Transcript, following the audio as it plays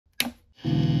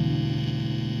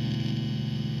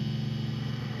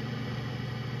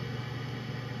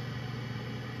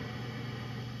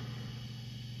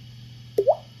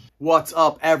What's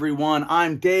up, everyone?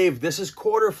 I'm Dave. This is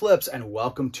Quarter Flips, and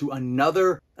welcome to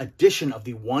another edition of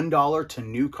the $1 to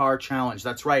new car challenge.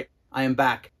 That's right, I am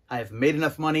back. I have made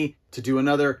enough money to do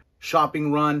another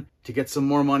shopping run to get some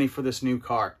more money for this new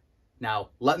car. Now,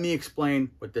 let me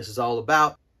explain what this is all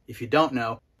about if you don't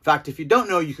know. In fact, if you don't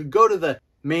know, you could go to the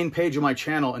main page of my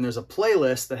channel, and there's a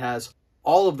playlist that has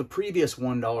all of the previous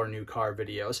 $1 new car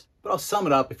videos, but I'll sum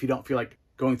it up if you don't feel like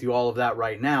going through all of that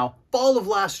right now. Fall of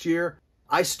last year,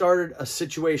 I started a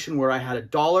situation where I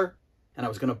had $1 and I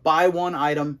was going to buy one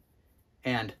item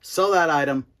and sell that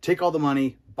item, take all the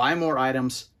money, buy more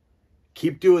items,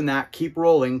 keep doing that, keep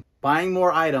rolling, buying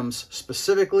more items,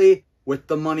 specifically with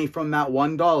the money from that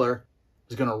 $1. I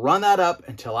was going to run that up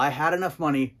until I had enough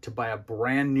money to buy a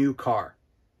brand new car,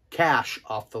 cash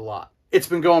off the lot. It's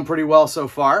been going pretty well so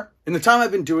far. In the time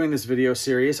I've been doing this video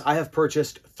series, I have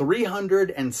purchased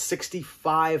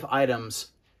 365 items,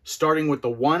 starting with the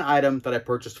one item that I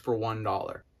purchased for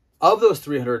 $1. Of those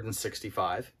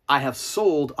 365, I have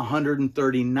sold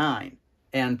 139,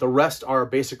 and the rest are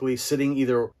basically sitting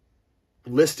either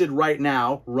listed right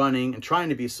now, running and trying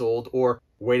to be sold, or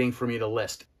waiting for me to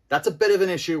list. That's a bit of an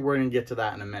issue. We're going to get to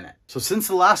that in a minute. So since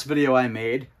the last video I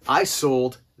made, I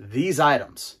sold these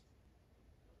items.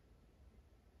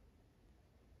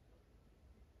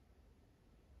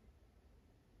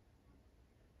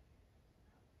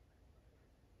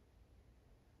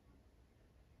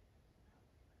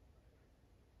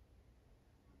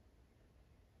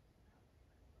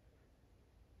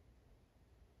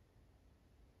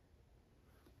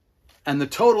 And the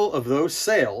total of those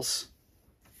sales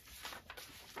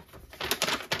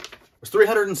was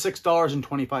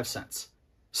 $306.25.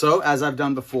 So, as I've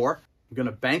done before, I'm going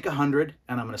to bank 100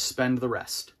 and I'm going to spend the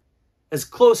rest. As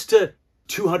close to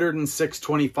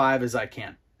 $206.25 as I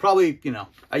can. Probably,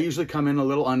 I usually come in a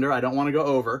little under. I don't want to go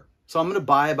over. So I'm going to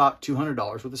buy about $200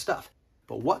 worth of stuff.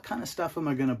 But what kind of stuff am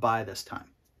I going to buy this time?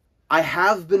 I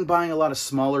have been buying a lot of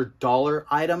smaller dollar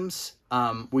items.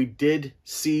 We did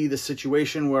see the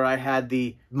situation where I had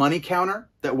the money counter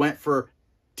that went for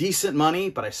decent money,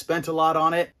 but I spent a lot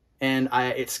on it, and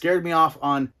it scared me off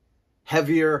on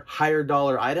heavier, higher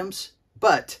dollar items.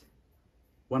 But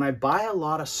when I buy a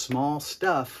lot of small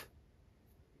stuff,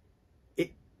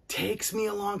 it takes me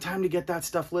a long time to get that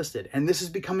stuff listed. And this is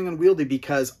becoming unwieldy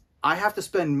because I have to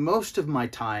spend most of my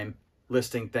time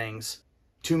listing things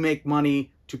to make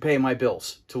money to pay my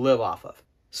bills, to live off of.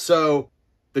 So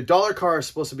the dollar car is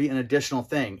supposed to be an additional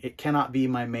thing. It cannot be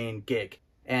my main gig.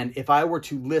 And if I were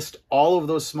to list all of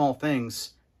those small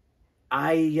things,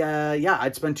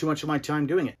 I'd spend too much of my time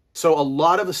doing it. So a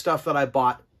lot of the stuff that I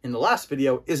bought in the last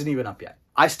video isn't even up yet.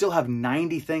 I still have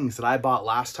 90 things that I bought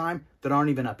last time that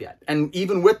aren't even up yet. And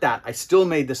even with that, I still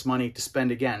made this money to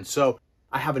spend again. So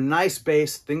I have a nice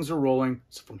base, things are rolling.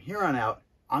 So from here on out,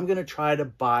 I'm gonna try to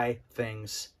buy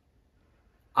things.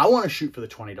 I wanna shoot for the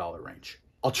 $20 range.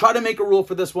 I'll try to make a rule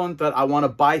for this one that I want to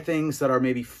buy things that are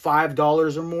maybe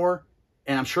 $5 or more.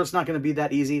 And I'm sure it's not going to be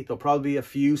that easy. There'll probably be a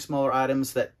few smaller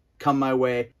items that come my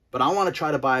way. But I want to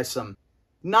try to buy some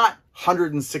not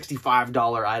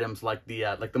 $165 items like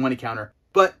the money counter.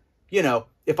 But,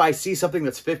 if I see something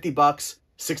that's $50,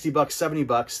 $60,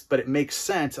 $70, but it makes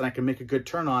sense and I can make a good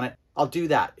turn on it, I'll do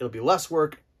that. It'll be less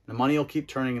work. The money will keep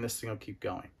turning and this thing will keep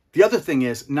going. The other thing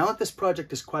is, now that this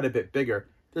project is quite a bit bigger,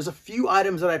 there's a few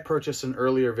items that I purchased in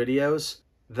earlier videos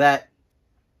that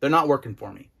they're not working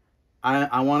for me.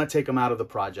 I want to take them out of the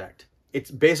project. It's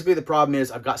basically, the problem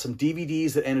is I've got some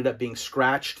DVDs that ended up being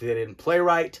scratched. They didn't play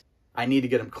right. I need to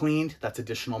get them cleaned. That's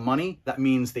additional money. That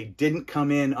means they didn't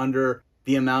come in under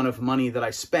the amount of money that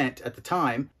I spent at the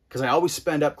time, because I always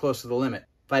spend up close to the limit.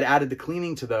 If I'd added the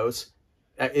cleaning to those,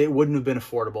 it wouldn't have been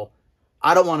affordable.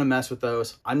 I don't want to mess with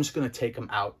those. I'm just going to take them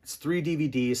out. It's 3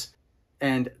 DVDs,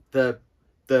 and the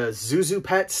Zuzu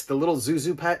pets, the little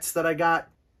Zuzu pets that I got,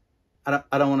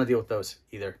 I don't want to deal with those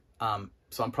either.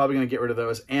 So I'm probably going to get rid of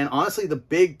those. And honestly, the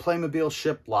big Playmobil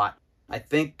ship lot, I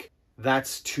think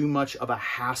that's too much of a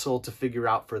hassle to figure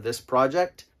out for this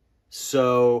project.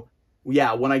 So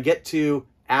yeah, when I get to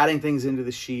adding things into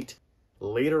the sheet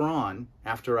later on,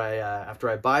 after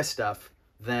I buy stuff,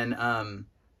 then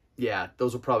yeah,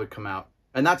 those will probably come out.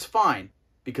 And that's fine,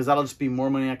 because that'll just be more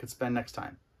money I could spend next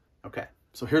time. Okay,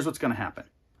 so here's what's going to happen.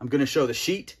 I'm going to show the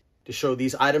sheet to show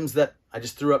these items that I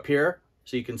just threw up here,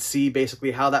 so you can see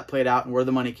basically how that played out and where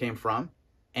the money came from.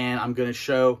 And I'm going to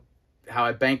show how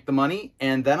I banked the money,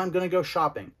 and then I'm going to go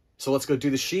shopping. So let's go do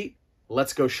the sheet,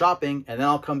 let's go shopping, and then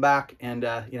I'll come back and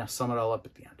sum it all up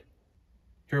at the end.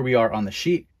 Here we are on the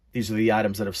sheet. These are the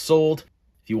items that have sold.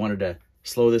 If you wanted to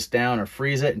slow this down or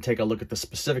freeze it and take a look at the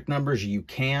specific numbers, you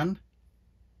can.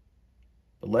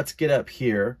 But let's get up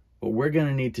here what we're going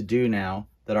to need to do now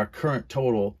that our current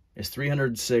total is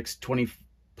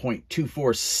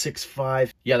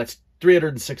 $306.2465. Yeah, that's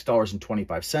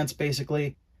 $306.25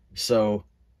 basically. So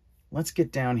let's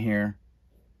get down here.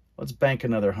 Let's bank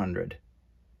another 100.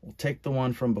 We'll take the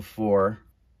one from before.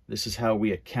 This is how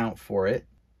we account for it.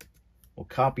 We'll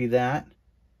copy that,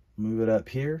 move it up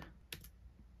here.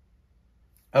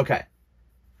 Okay,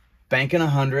 banking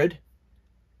 100.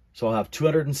 So I'll have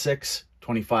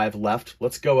 206.25 left.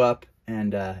 Let's go up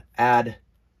and add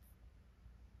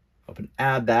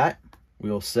that.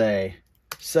 We'll say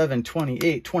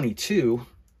 728.22,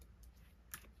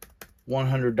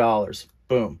 $100.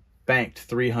 Boom, banked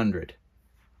 300.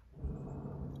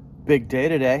 Big day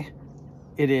today.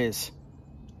 It is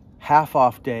half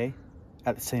off day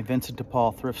at the St. Vincent de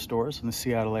Paul thrift stores in the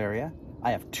Seattle area.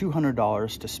 I have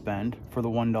 $200 to spend for the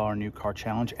 $1 new car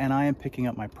challenge, and I am picking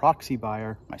up my proxy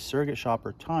buyer, my surrogate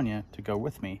shopper, Tanya, to go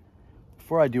with me.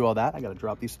 Before I do all that, I gotta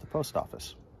drop these to the post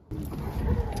office.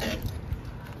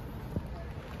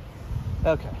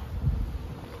 Okay,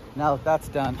 now that that's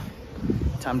done,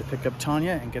 time to pick up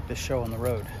Tanya and get this show on the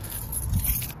road.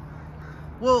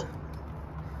 Well,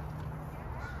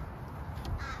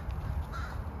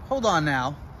 hold on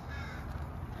now.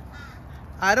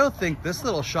 I don't think this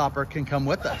little shopper can come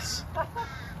with us.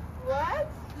 What?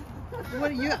 What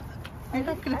are you? You're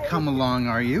not gonna come along,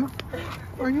 are you?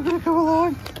 Are you gonna come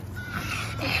along?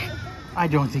 I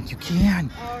don't think you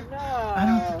can. Oh no. I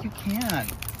don't think you can.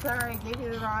 Sorry, I gave you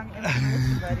the wrong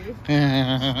information, buddy.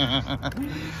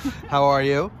 How are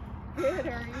you? Good,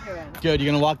 how are you doing? Good. You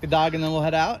gonna walk the dog and then we'll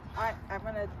head out? I'm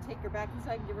gonna take her back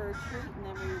inside and give her a treat, and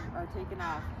then we are taking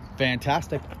off.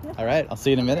 Fantastic. All right, I'll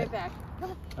see you in a minute. Right back.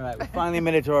 All right, we finally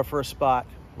made it to our first spot.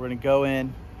 We're gonna go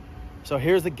in. So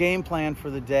here's the game plan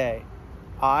for the day.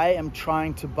 I am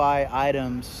trying to buy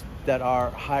items that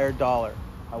are higher dollar.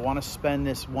 I wanna spend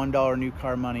this $1 new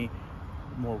car money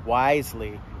more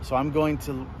wisely. So I'm going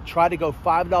to try to go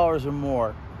 $5 or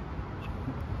more.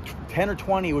 10 or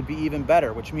 20 would be even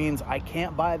better, which means I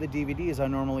can't buy the DVDs I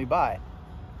normally buy.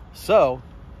 So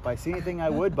if I see anything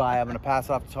I would buy, I'm gonna pass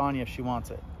it off to Tanya if she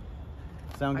wants it.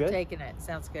 Sound good? I'm taking it.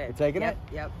 Sounds good. You're taking it?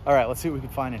 Yep. All right, let's see what we can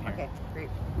find in here. Okay, great.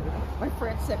 My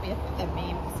friend sent me a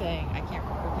meme saying, I can't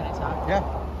remember, can I talk? Yeah.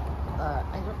 I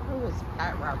don't know, it was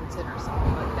Pat Robertson or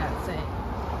something like that, saying,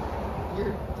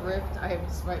 your thrift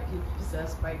items might be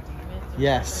possessed by demons. Or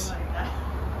Yes. something like that.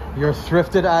 Your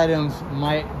thrifted items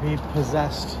might be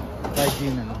possessed by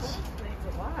demons. Thanks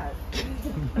a lot.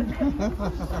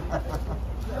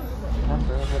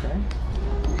 Number over there.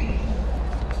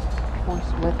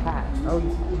 Horse with hat. Oh,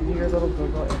 you need your little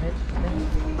Google image thing?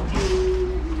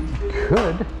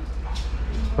 Could,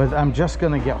 but I'm just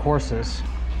gonna get horses.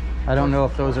 I don't know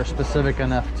if those are specific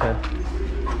enough to.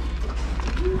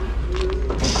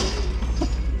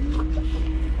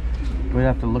 We'd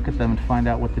have to look at them and find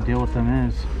out what the deal with them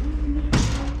is.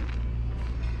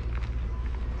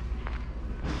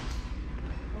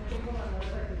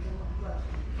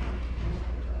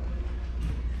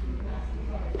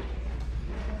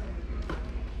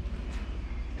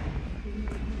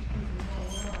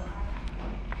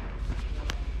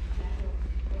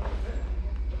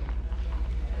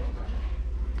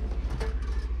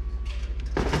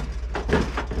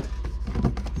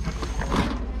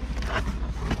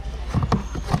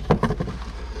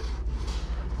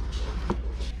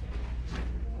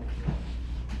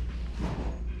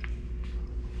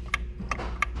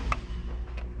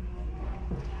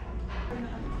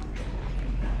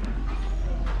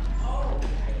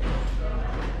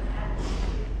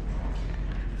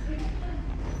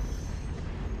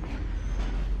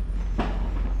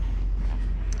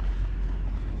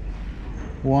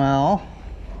 Well,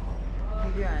 How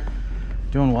you doing?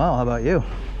 doing well. How about you?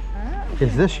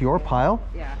 Is this your pile?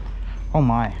 Yeah. Oh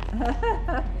my.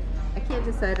 I can't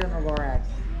decide on the Lorax.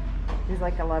 He's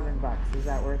like $11. Is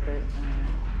that worth it?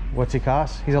 What's he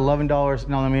cost? He's $11.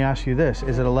 Now let me ask you this.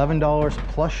 Is it $11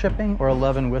 plus shipping or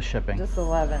 11 with shipping? Just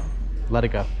 11. Let it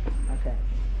go. Okay.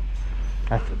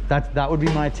 That would be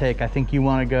my take. I think you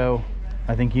want to go,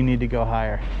 I think you need to go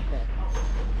higher. Okay.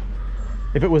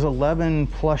 If it was 11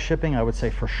 plus shipping, I would say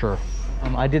for sure.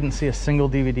 I didn't see a single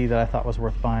DVD that I thought was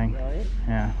worth buying. Really?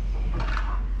 Yeah.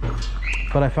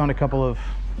 But I found a couple of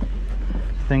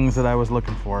things that I was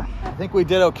looking for. I think we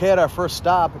did okay at our first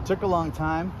stop. It took a long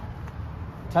time.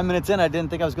 10 minutes in, I didn't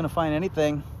think I was going to find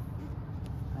anything.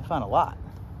 I found a lot.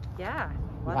 Yeah.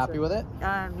 You happy with it?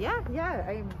 Yeah,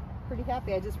 I'm pretty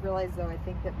happy. I just realized though, I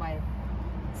think that my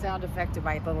sound effect of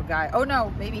my little guy, oh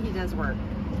no, maybe he does work.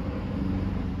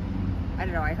 I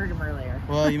don't know. I heard him earlier.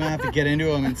 Well, you might have to get into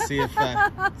him and see if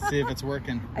it's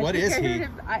working. What is he?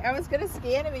 I was gonna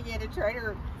scan him again and try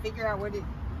to figure out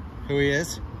who he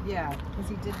is. Yeah, because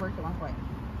he did work at one point.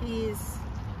 He's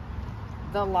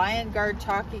the Lion Guard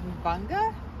talking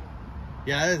bunga.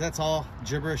 Yeah, that's all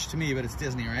gibberish to me, but it's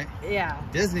Disney, right? Yeah.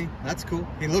 Disney. That's cool.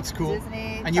 He looks cool.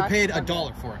 Disney. And you paid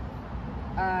 $1 for it.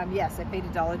 Yes, I paid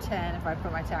 $1.10 if I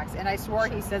put my tax. And I swore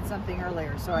he said something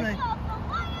earlier, so I.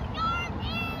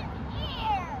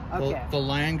 Okay. The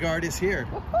Lion Guard is here.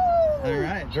 All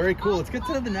right, very cool. Let's get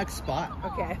to the next spot.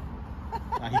 Okay.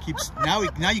 He keeps now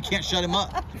you can't shut him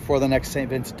up. For the next St.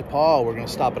 Vincent de Paul, we're going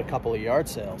to stop at a couple of yard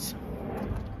sales.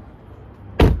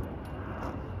 I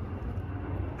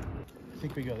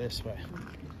think we go this way.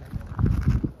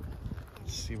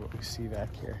 Let's see what we see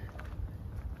back here.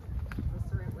 That's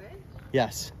the right way?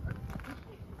 Yes.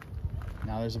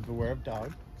 Now there's a beware of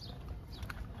dog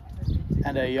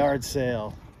and a yard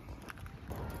sale.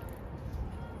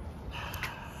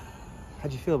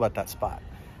 How'd you feel about that spot?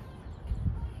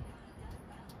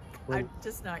 I'm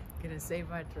just not gonna say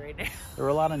much right now. There were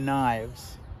a lot of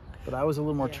knives, but I was a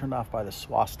little more turned off by the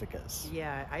swastikas.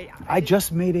 Yeah, I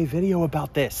just made a video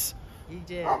about this. You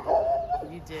did.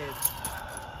 You did.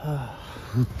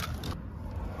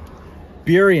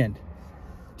 Burien,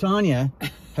 Tanya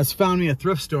has found me a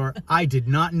thrift store I did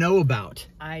not know about.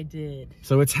 I did.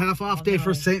 So it's half off day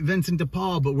for St. Vincent de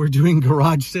Paul, but we're doing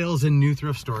garage sales in new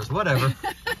thrift stores. Whatever.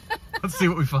 Let's see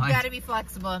what we find. You gotta be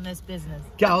flexible in this business.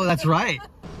 Oh, that's right.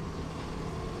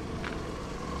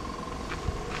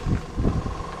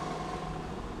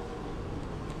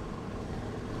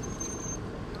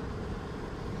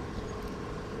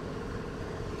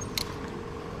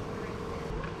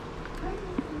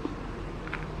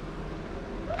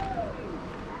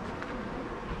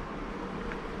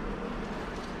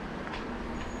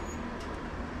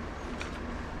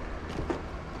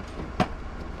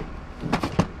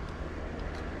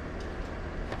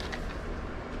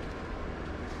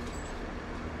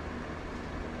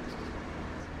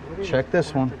 Check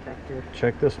this one.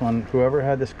 Check this one. Whoever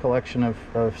had this collection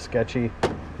of sketchy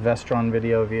Vestron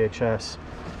video VHS.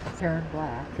 Turn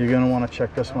black. You're going to want to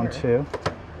check this one too.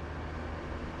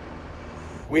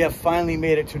 We have finally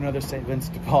made it to another St.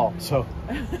 Vincent de Paul. So,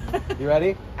 you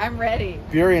ready? I'm ready.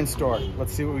 Burien store.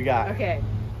 Let's see what we got. Okay.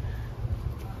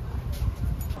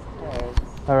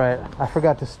 All right. I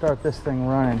forgot to start this thing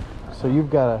running. So you've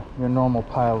got your normal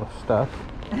pile of stuff.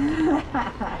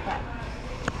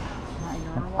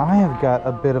 I have got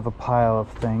a bit of a pile of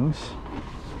things,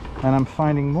 and I'm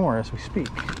finding more as we speak.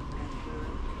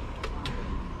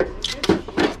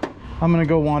 I'm gonna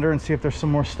go wander and see if there's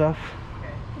some more stuff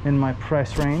in my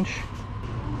price range.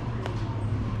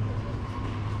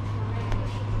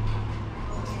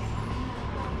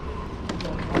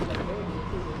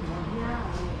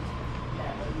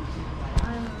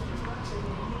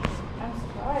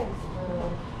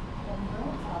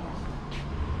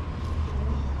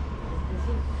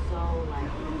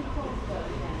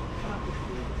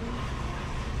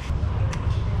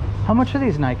 How much are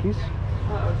these Nikes?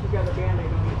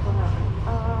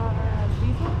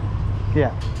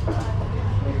 Yeah.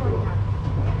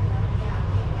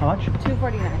 How much?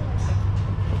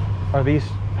 $2.49. Are these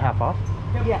half off?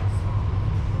 Yes.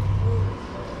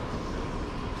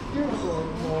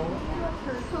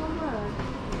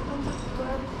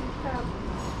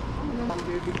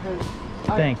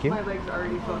 Thank you. My legs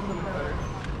already feel so much better.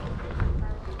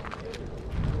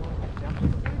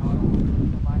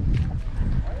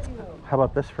 How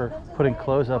about this for putting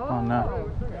clothes up on Yeah,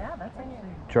 that's actually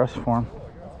dress form?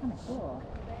 kind of cool.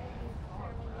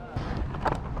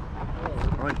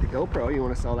 I like the GoPro. You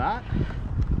want to sell that?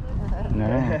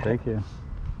 No, thank you.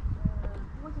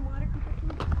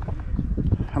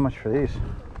 How much for these?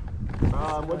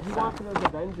 What do you want for those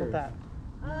Avengers? That.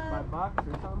 $5 or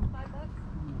something?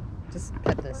 Just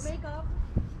cut this.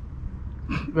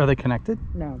 Are they connected?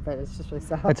 No, but it's just really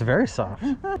soft. It's very soft.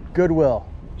 Goodwill.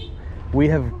 We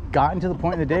have gotten to the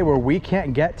point in the day where we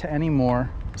can't get to any more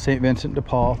St. Vincent de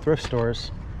Paul thrift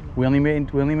stores. We only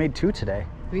made 2 today.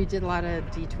 We did a lot of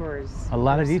detours. A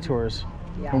lot of detours.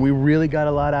 Yeah. And we really got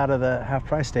a lot out of the half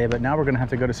price day, but now we're gonna have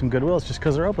to go to some Goodwills just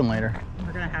because they're open later.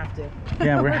 We're gonna have to.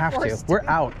 Yeah, we're gonna have to. forced We're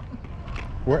out.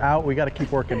 We're out. We gotta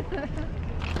keep working.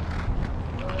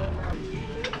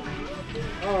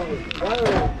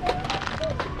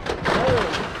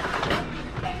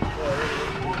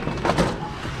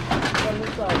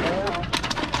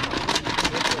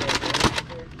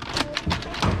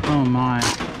 Oh my.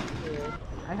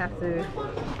 I have to. Do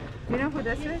you know who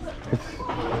this is?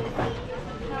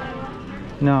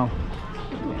 No.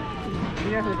 Do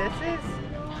you know who this is?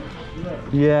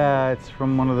 Yeah, it's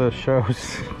from one of those shows.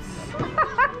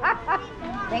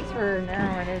 Thanks for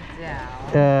narrowing it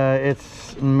down.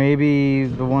 It's maybe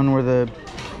the one where the...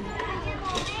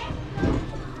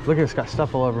 Look at it's got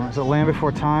stuff all over it. Is it Land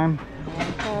Before Time?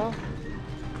 So,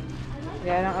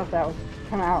 yeah, I don't know if that would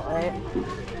come out right.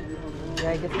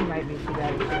 Yeah, I guess he might be too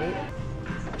bad of shape.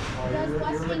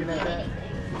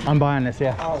 I'm buying this,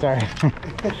 yeah. Oh. Sorry.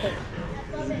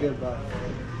 This is a good buy.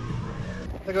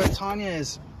 Look at what Tanya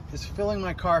is filling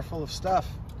my car full of stuff,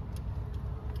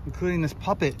 including this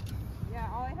puppet. Yeah,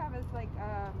 all I have is like,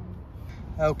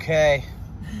 Okay.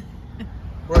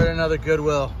 We're at another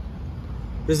Goodwill.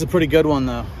 This is a pretty good one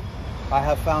though. I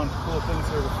have found cool things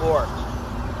here before.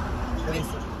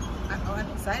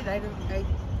 I'm excited. I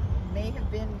may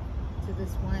have been to this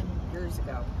one years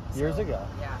ago. Years ago?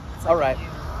 Yeah. All right.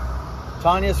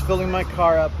 Tanya's filling my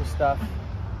car up with stuff.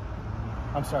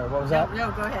 I'm sorry, what was that?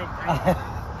 No, go ahead.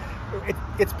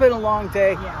 It's been a long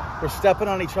day. Yeah. We're stepping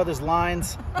on each other's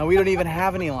lines, and we don't even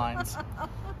have any lines.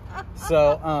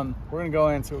 So we're gonna go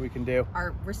in and see what we can do.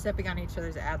 We're stepping on each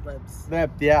other's ad libs.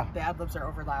 Yeah. The ad libs are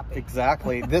overlapping.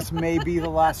 Exactly. This may be the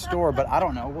last store, but I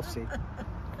don't know. We'll see.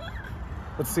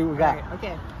 Let's see what we got. All right,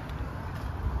 okay.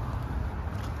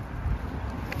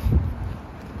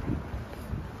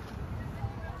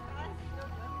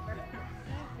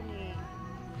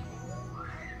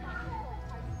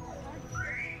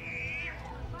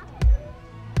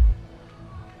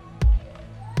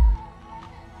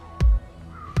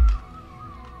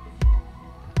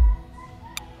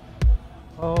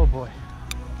 Oh boy,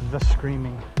 the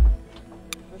screaming.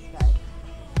 This guy.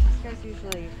 This guy's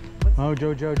usually.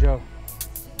 Mojo Jojo.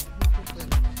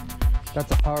 That's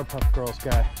a Powerpuff Girls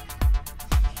guy.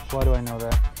 Why do I know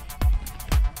that?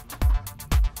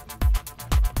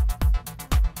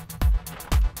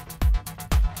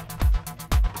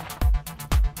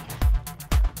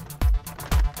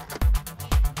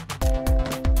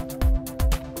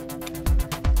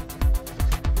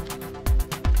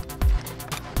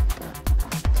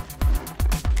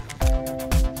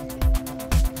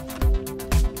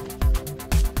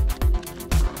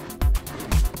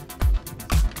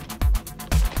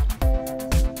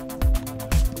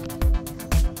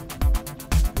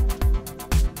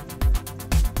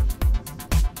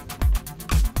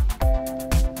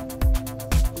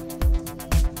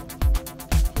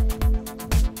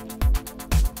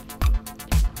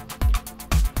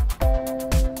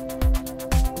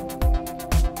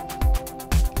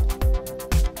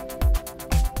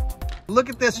 Look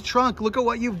at this trunk. Look at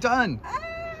what you've done.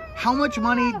 How much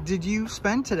money did you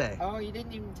spend today? Oh, you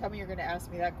didn't even tell me you were going to ask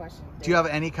me that question. Do you have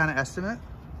any kind of estimate?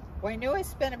 Well, I knew I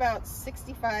spent about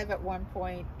 65 at one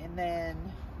point, and then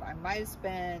I might have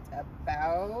spent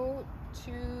about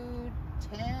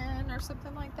 210 or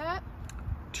something like that.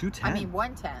 210? I mean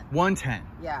 110. 110.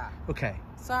 Yeah. Okay.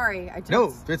 Sorry, I just...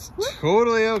 No, it's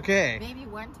totally okay. Maybe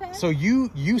 110? So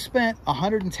you spent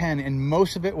 110 and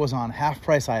most of it was on half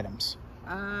price items.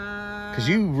 Because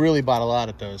you really bought a lot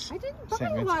at those. I didn't buy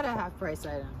a lot of half price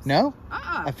items. No?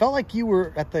 Uh-uh. I felt like you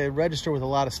were at the register with a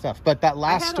lot of stuff, but that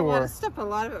last store... I had a lot of stuff, but a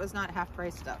lot of it was not half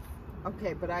price stuff.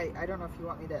 Okay, but I don't know if you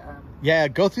want me to... Yeah,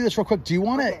 go through this real quick. Do you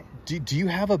want to... Okay. Do you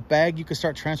have a bag you could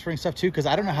start transferring stuff to? Because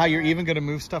I don't know how you're even going to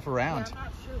move stuff around. Yeah, I'm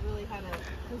not sure really how to...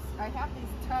 Because I have these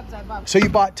tubs I bought. So you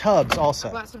bought tubs also?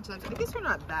 I bought some tubs. I guess they're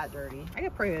not that dirty. I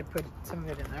could probably put some of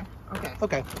it in there. Okay.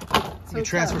 Okay. So you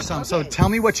transfer tubs. some. Okay. So tell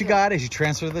me what you got as you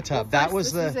transfer the tub. Well, that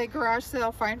was this is a garage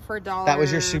sale, fine for $1. That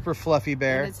was your super fluffy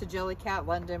bear. And it's a Jellycat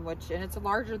London, and it's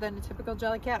larger than a typical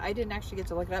Jellycat. I didn't actually get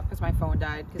to look it up because my phone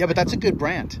died. Yeah, but that's a good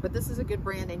brand. But this is a good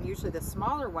brand, and usually the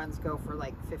smaller ones go for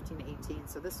like 15 to 18.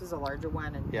 So this is a larger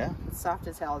one, and yeah, it's soft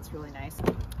as hell. It's really nice.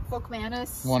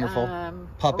 Folkmanis. Wonderful.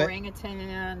 Puppet.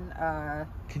 Orangutan.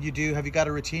 Have you got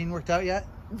a routine worked out yet?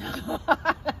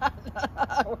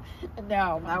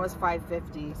 No, that was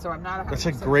 $5.50, so I'm not. That's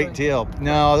a great deal.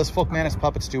 No, this Folkmanis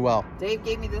puppets do well. Dave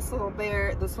gave me this little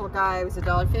bear, this little guy. It was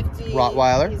 $1.50.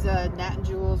 Rottweiler. He's a Nat and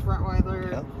Jules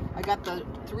Rottweiler. Yep. I got the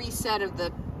 3 set of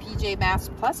the PJ Masks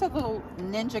plus a little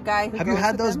ninja guy. Have you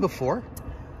had those before?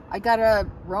 I got a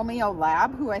Romeo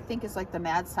Lab, who I think is like the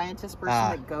mad scientist person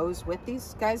that goes with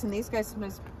these guys, and these guys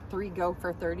sometimes 3 go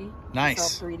for $30.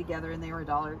 Nice. Sell 3 together, and they were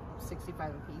 $1.65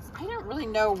 a piece. I don't really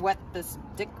know what this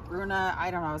Dick Bruna. I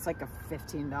don't know. It's like a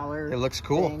 $15. It looks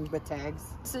cool. Thing with tags.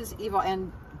 This is evil,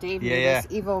 and Dave knew yeah.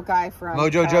 this evil guy from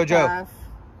Mojo Jojo.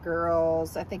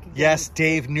 Girls. I think. Again, yes,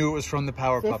 Dave knew it was from the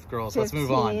Powerpuff Girls. Let's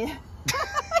move on.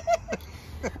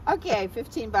 Okay, Okay,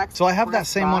 15 bucks. So I have for that a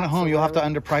same one at box home. or You'll have to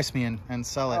whatever. underprice me and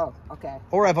sell it. Oh, okay.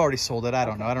 Or I've already sold it. I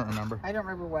don't know. I don't remember. I don't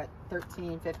remember what,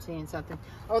 13, 15, something.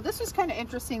 Oh, this was kind of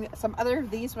interesting. Some other of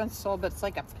these ones sold, but it's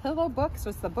like a pillow book. So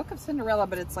it's the Book of Cinderella,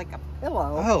 but it's like a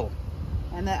pillow. Oh.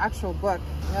 And the actual book,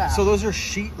 yeah. So those are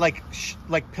like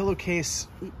pillowcase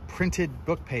printed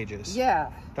book pages.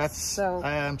 Yeah. That's, so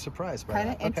I'm surprised by that.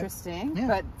 kind of interesting. Yeah.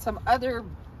 But some other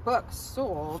books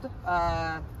sold,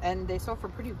 and they sold for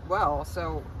pretty well.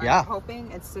 So I'm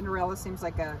hoping, and Cinderella seems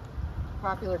like a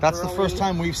popular That's girly. the first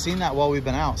time we've seen that while we've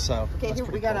been out, so okay, here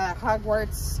we got cool. a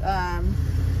Hogwarts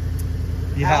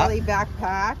alley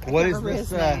backpack. What I is can't remember this,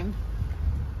 his name.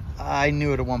 I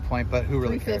knew it at one point, but who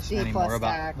really cares $3.50 anymore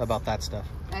plus about tax. that stuff?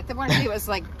 I want to say it was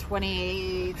like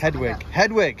 28. Hedwig.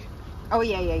 Hedwig. Oh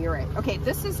yeah, you're right. Okay,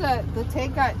 this is the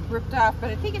tag got ripped off, but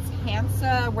I think it's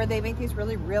Hansa, where they make these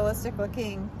really realistic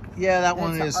looking. Yeah, that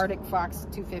one is Arctic Fox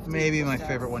 250. maybe my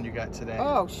favorite one you got today.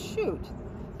 Oh shoot,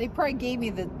 they probably gave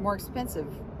me the more expensive.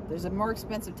 There's a more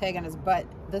expensive tag on his butt,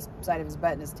 this side of his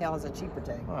butt, and his tail is a cheaper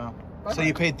tag. Wow. So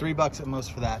you paid $3 at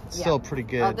most for that. Yeah. Still pretty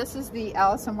good. Oh, this is the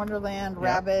Alice in Wonderland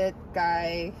rabbit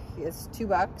guy. It's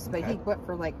 $2, but he went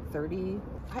for like 30.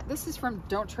 This is from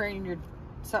Don't Train Your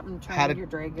Your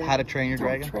Dragon. How to Train Your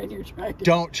Dragon. Don't Train Your Dragon.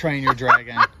 Don't Train Your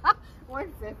Dragon.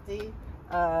 150.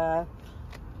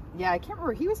 Yeah, I can't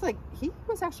remember. He was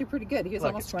actually pretty good. He was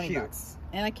almost $20.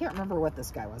 And I can't remember what this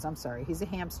guy was. I'm sorry. He's a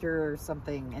hamster or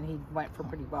something, and he went for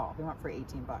pretty well. He went for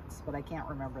 $18, but I can't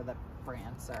remember the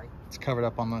brand. Sorry. It's covered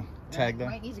up on the tag there.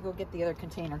 I might need to go get the other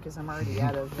container because I'm already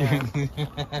out of.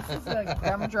 This is a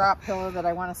gumdrop pillow that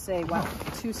I want to say went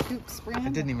 2 Scoops brand. I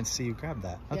didn't even see you grab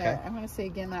that. Okay. Yeah, I want to say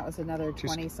again that was another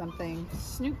 20 something.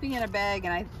 Snoopy in a bag,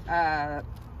 and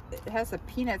it has a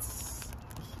Peanuts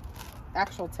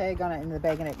actual tag on it in the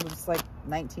bag, and it was like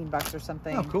 $19 or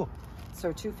something. Oh, cool.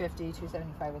 So $250,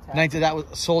 $275 a tag. 90, that was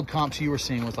sold comps you were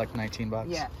seeing was like $19.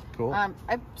 Yeah. Cool. I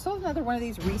sold another one of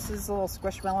these Reese's little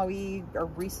Squishmallow-y or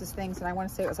Reese's things, and I want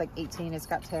to say it was like 18. It's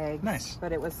got tags. Nice.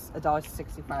 But it was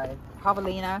 $1.65.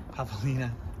 Javelina.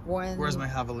 Javelina. Where's my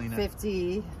Javelina?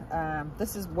 $1.50.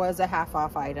 This was a half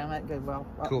off item at Goodwill.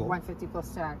 Cool. $1.50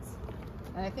 plus tax.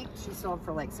 And I think she sold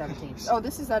for like 17. Oh,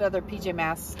 this is that other PJ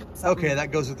Masks. Okay,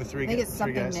 that goes with the three guys. I think it's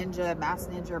something ninja, mask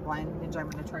ninja, or blind ninja. I'm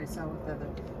going to try to sell with the other.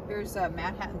 Here's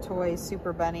Manhattan Toys,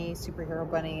 Super Bunny, Superhero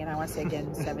Bunny, and I want to say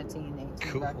again 17, 18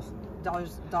 cool. bucks.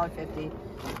 $1.50.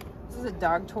 This is a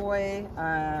dog toy.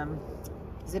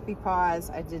 Zippy Paws.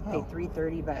 I did pay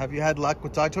 $3.30, but have you had luck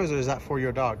with dog toys, or is that for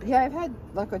your dog? Yeah, I've had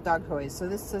luck with dog toys. So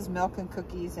this says milk and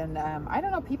cookies, and I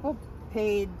don't know, people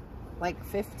paid like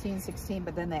 15, 16,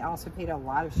 but then they also paid a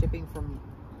lot of shipping from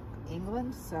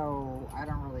England, so I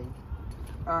don't really.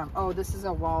 Oh, this is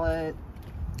a wallet,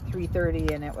 $3.30,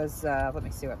 and it was let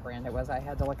me see what brand it was. I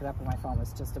had to look it up, and my phone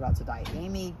was just about to die.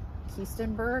 Amy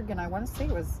Keistenberg, and I want to say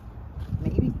it was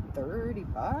maybe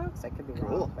 $30. I could be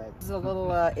wrong, but this is a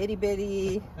little itty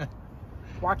bitty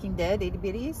Walking Dead itty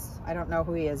bitties. I don't know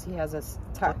who he is. He has a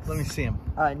tux. Let me see him.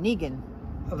 Negan.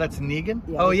 Oh, that's Negan?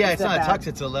 Yeah, oh yeah, it's not a tux,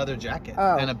 it's a leather jacket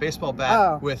and a baseball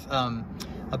bat with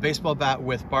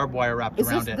barbed wire wrapped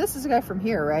around it. This is a guy from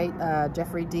here, right?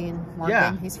 Jeffrey Dean Morgan.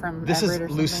 Yeah. He's from This Everett is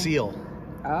or Lucille.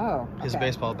 Oh, okay. His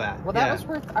baseball bat. Well, that was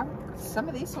worth. Some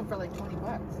of these sold for like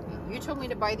 $20. You told me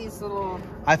to buy these little.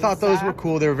 I thought those were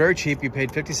cool. They were very cheap. You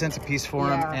paid 50 cents a piece for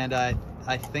them, Yeah. and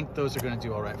I think those are going to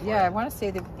do all right for you. Yeah, I want to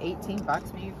say they're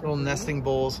 $18 maybe. Little nesting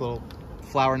bowls, little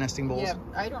flower nesting bowls. Yeah,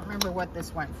 I don't remember what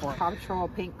this went for. Paw Patrol,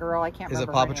 Pink Girl. I can't remember. Is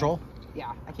it Paw her Patrol? name.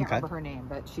 Yeah, I can't remember her name,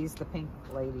 but she's the pink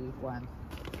lady one.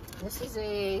 This is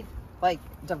a like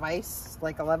device,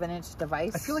 like 11-inch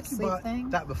device. I feel like you bought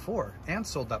that before and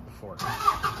sold that before.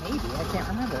 Maybe, I can't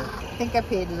remember. I think I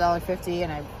paid $1.50,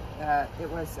 and it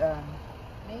was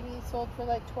maybe sold for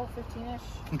like 12, 15-ish.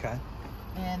 Okay.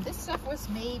 And this stuff was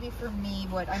maybe for me.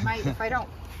 What I might, if I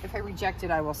reject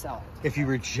it, I will sell it. If you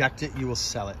reject it, you will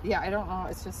sell it. Yeah, I don't know.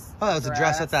 It's just. Oh, that was a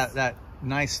dress at that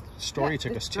nice store you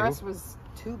took us to. This dress was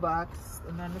 $2,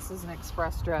 and then this is an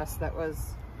express dress that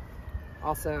was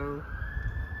also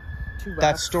 $2.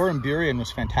 That store in Burien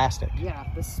was fantastic. Yeah,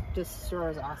 this store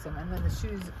is awesome. And then the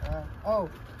shoes.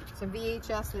 Some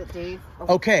VHS that Dave.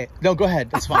 Okay, no, go ahead.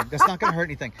 That's fine. That's not going to hurt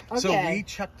anything. Okay. So we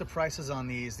checked the prices on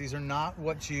these. These are not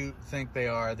what you think they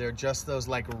are. They're just those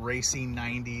like racy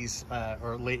 90s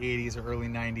or late 80s or early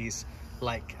 90s,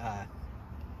 like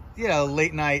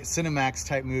late night Cinemax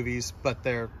type movies, but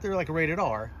they're like rated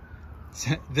R.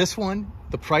 This one,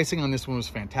 the pricing on this one was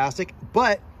fantastic,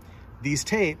 but these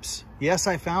tapes, yes,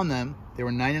 I found them. They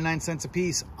were 99 cents a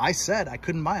piece. I said I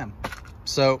couldn't buy them.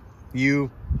 So you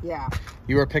Yeah.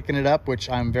 You are picking it up, which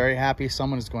I'm very happy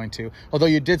someone is going to. Although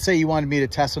you did say you wanted me to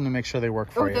test them to make sure they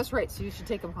work for you. Oh, that's right. So you should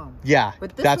take them home. Yeah,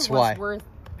 but this that's one was why. Worth,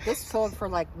 this sold for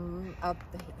like a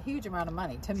huge amount of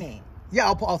money to me. Yeah,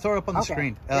 I'll throw it up on the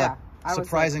screen. Yeah.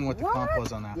 Surprising like, what the comp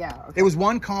was on that. Yeah. Okay. It was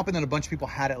one comp and then a bunch of people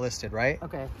had it listed, right?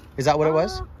 Okay. Is that what it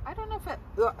was? I don't know if it,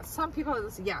 some people,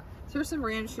 yeah. So here's some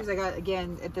random shoes I got,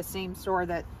 again, at the same store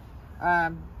that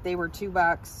they were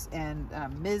 $2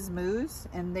 and Ms. Moose,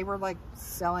 and they were like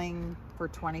selling for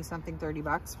 20 something,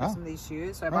 $30 for some of these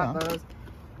shoes. So I bought those.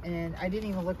 And I didn't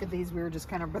even look at these. We were just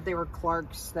kind of, but they were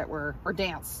Clark's that were, or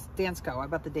Dansko. I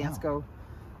bought the Dansko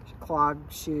clog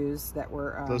shoes that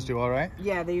were. Those do all right?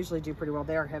 Yeah, they usually do pretty well.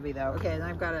 They are heavy though. Okay, and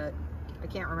I've got I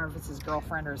can't remember if it's his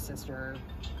girlfriend or his sister.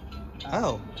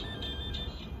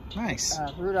 Nice.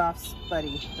 Rudolph's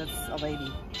buddy. That's a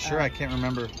lady. Sure, I can't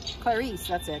remember. Clarice,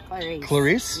 that's it. Clarice.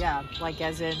 Clarice? Yeah, like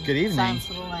as in Good evening. Silence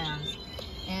of the Lambs.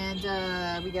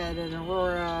 And we got an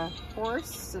Aurora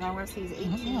horse, and I want to say he's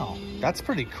 18. Oh, that's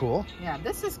pretty cool. Yeah,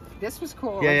 this was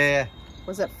cool. Yeah.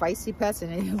 Was it Feisty Pets?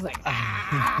 And he was like,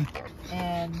 ah!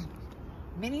 And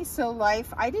Mini So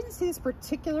Life. I didn't see this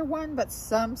particular one, but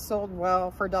some sold well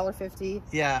for $1.50.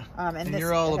 Yeah. And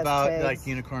you're all about tags. like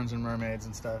unicorns and mermaids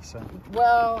and stuff. So.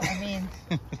 Well, I mean,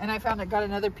 and I got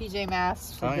another PJ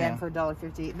Masks again for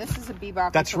 $1.50. And this is a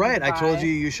Bebop. That's right. I told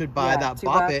you should buy that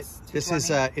Bop It. This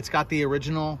is it's got the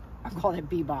original. I'm calling it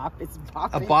Bebop. It's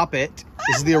Bop It. A Bop It.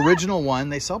 This is the original one.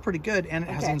 They sell pretty good, and it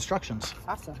has instructions.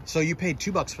 Awesome. So you paid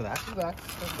 $2 for that. $2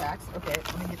 for tax. Okay,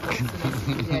 let me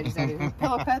get this.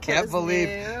 Pillow Pet. Can't believe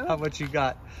how much you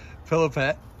got. Pillow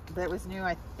Pet. That was new.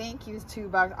 I think he was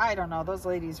 $2. I don't know. Those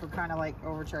ladies were kind of like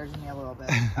overcharging me a little bit.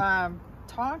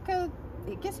 Tonka,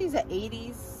 I guess he's an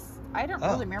 80s. I don't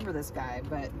really remember this guy,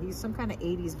 but he's some kind of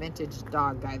 80s vintage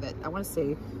dog guy that I want to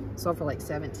say sold for like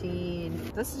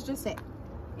 17. This is just an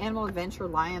Animal Adventure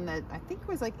lion that I think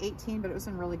was like 18, but it was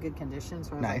in really good condition.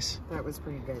 So nice. That was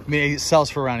pretty good. I mean, it sells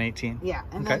for around 18. Yeah,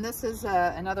 and then this is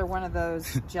another one of those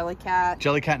Jellycat.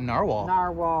 Jellycat Narwhal.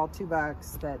 Narwhal,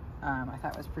 $2 that I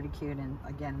thought was pretty cute. And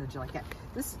again, the Jellycat.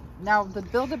 This now the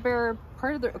Build-A-Bear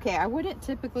part of the. Okay, I wouldn't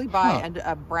typically buy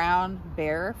a brown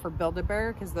bear for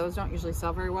Build-A-Bear because those don't usually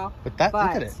sell very well. But look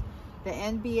at it. The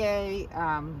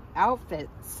NBA outfit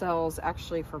sells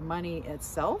actually for money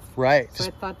itself. Right. So I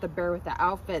thought the bear with the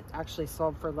outfit actually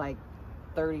sold for like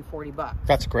 $30-40.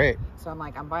 That's great. So I'm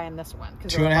like, I'm buying this one.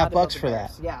 $2.50 for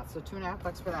that. Yeah, so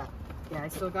 $2.50 for that. Yeah, I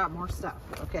still got more stuff.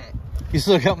 Okay. You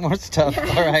still got more stuff.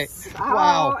 Yes. All right.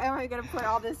 Wow. Am I gonna put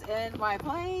all this in my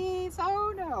place?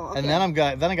 Oh no. Okay. And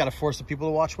then I got to force the people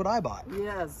to watch what I bought.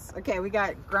 Yes. Okay, we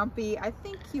got Grumpy. I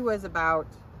think he was about.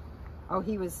 Oh,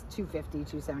 he was $2.50,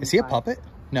 $2.75. Is he a puppet?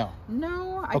 No.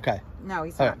 No. No,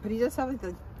 he's not. But he does have like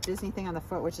the Disney thing on the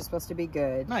foot, which is supposed to be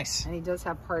good. Nice. And he does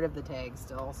have part of the tag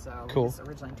still, so cool. It's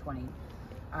originally 20.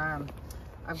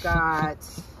 I've got.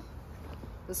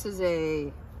 This is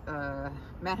a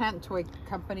Manhattan Toy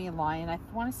Company lion. I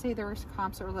want to say there were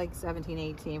comps that were like 17,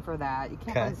 18 for that. You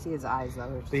can't really see his eyes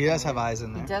though. But he does have eyes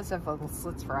in there. He does have little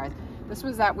slits for eyes. This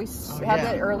was that we had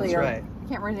that earlier. That's right. I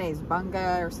can't remember his name.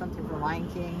 Bunga or something from Lion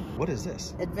King. What is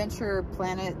this? Adventure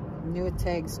Planet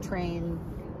Nuateg's train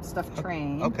stuffed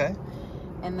train. Okay.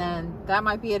 And then that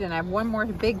might be it. And I have one more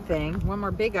big thing, one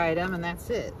more big item, and that's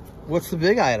it. What's the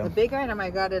big item? The big item I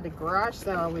got at a garage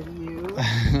sale with you.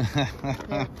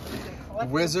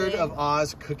 Wizard of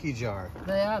Oz cookie jar.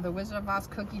 Yeah, the Wizard of Oz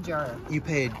cookie jar. You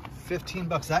paid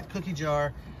 $15. That cookie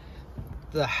jar,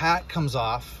 the hat comes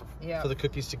off for the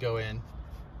cookies to go in.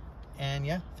 And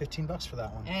yeah, $15 for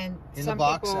that one. And in the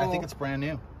box, I think it's brand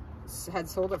new. Had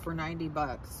sold it for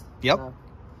 $90. Yep. So,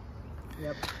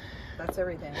 yep. That's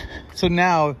everything. So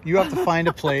now you have to find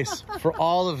a place for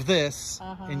all of this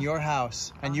in your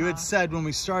house. And you had said when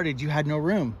we started you had no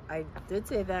room. I did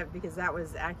say that because that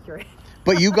was accurate.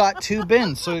 But you got 2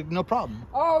 bins, so no problem.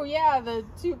 Oh yeah, the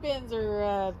 2 bins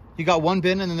are... You got 1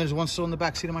 bin and then there's one still in the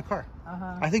back seat of my car.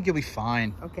 I think you'll be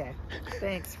fine. Okay.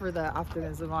 Thanks for the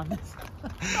optimism on this.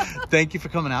 Thank you for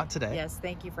coming out today. Yes,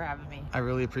 thank you for having me. I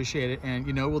really appreciate it. And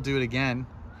you know, we'll do it again.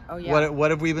 Oh yeah.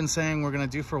 What have we been saying we're going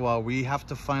to do for a while? We have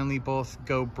to finally both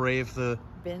go brave the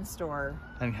bin store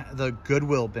and the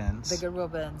Goodwill bins. The Goodwill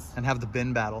bins. And have the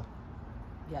bin battle.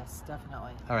 Yes,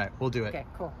 definitely. All right, we'll do it. Okay,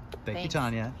 cool. Thank you,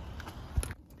 Tanya.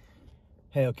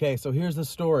 Hey, okay, so here's the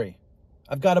story.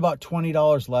 I've got about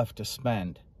 $20 left to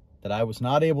spend that I was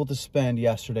not able to spend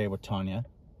yesterday with Tanya.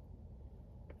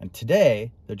 And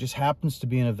today, there just happens to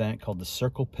be an event called the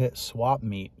Circle Pit Swap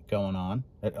Meet going on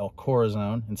at El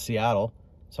Corazon in Seattle.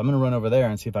 So I'm going to run over there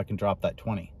and see if I can drop that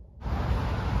 20.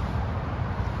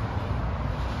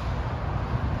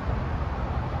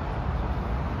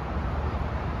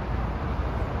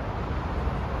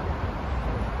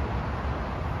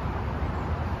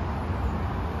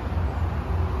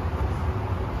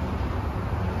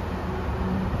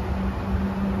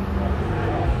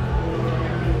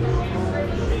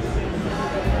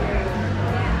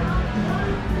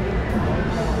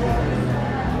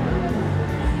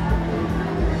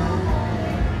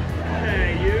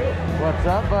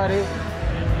 buddy.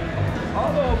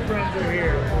 All the old friends are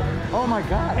here. Oh my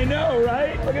God. I know,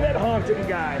 right? Look at that honking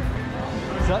guy.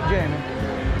 What's up, Jamie?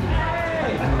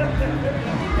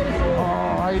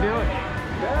 Oh, how you doing?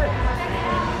 Good.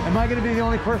 Am I going to be the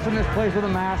only person in this place with a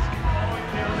mask?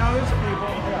 No, there's some people.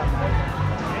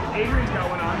 Avery's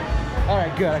got one on. All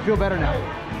right, good. I feel better now.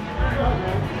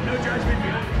 No judgment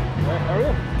here. How are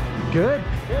you? Good.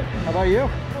 Good. How about you? All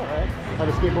right. I have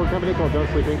a skateboard company called Don't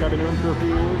Sleep Inc. I've been doing for a few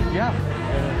years. Yeah.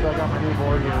 And so I got my new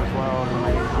board here as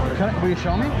well. Will you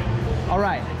show me? All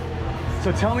right.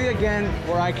 So tell me again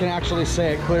where I can actually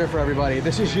say it clear for everybody.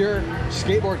 This is your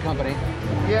skateboard company.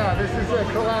 Yeah, this is a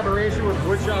collaboration with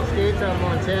Woodshop Skates out of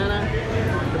Montana.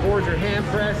 The boards are hand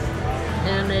pressed,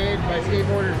 handmade by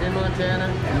skateboarders in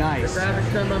Montana. Nice. The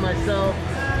graphics done by myself.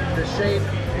 The shape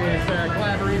is a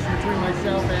collaboration between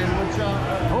myself and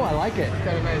Woodshop. Oh, I like it. It's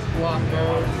got a nice block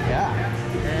nose. Yeah.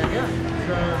 And yeah,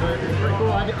 so it's pretty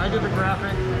cool. I did the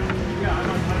graphic.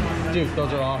 Dude,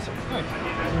 those are awesome.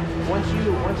 Once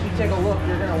you take a look,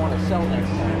 you're gonna want to sell next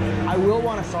time. I will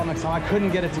want to sell next time. I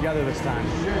couldn't get it together this time.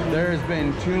 There's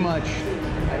been too much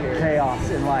chaos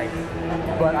in life,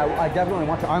 but I definitely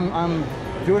want to. I'm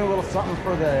doing a little something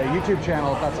for the YouTube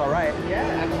channel, if that's all right.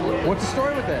 Yeah, absolutely. What's the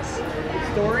story with this?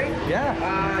 Story?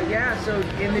 Yeah. Yeah, so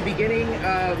in the beginning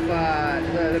of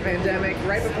the pandemic,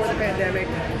 right before the pandemic,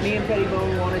 me and Petty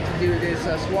Bone wanted to do this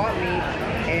swap meet,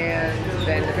 and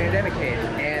then the pandemic hit.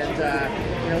 And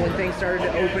you know, when things started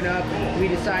to open up, we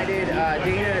decided,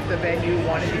 Dana at the venue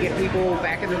wanted to get people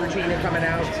back in the routine of coming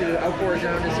out to Outdoor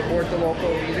Zone to support the local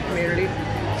music community.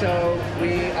 So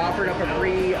we offered up a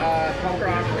free punk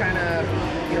rock kind of,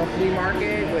 you know, flea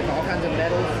market with all kinds of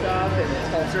metal stuff, and it's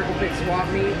called Circle Pit Swap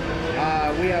Meet.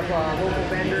 We have local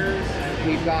vendors.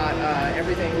 We've got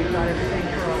everything. We've got everything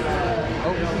from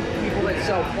people that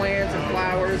sell plants and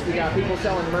flowers. We got people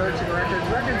selling merch and records.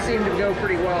 Records seem to go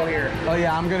pretty well here. Oh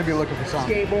yeah, I'm gonna be looking for some.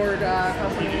 Skateboard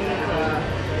companies.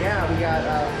 Yeah, we got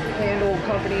handle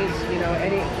companies. You know,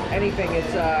 anything.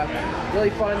 It's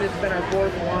really fun. This has been our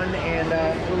 4th one, and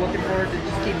we're looking forward to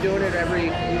just keep doing it every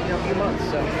few months.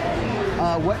 So.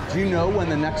 What do you know when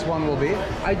the next one will be?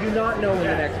 I do not know when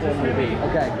the next one will be.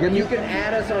 Okay, give me. You can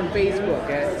add us on Facebook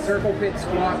at Circle Pit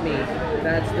Swap Meet.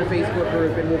 That's the Facebook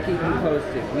group, and we'll keep you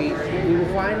posted. We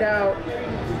will find out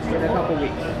in a couple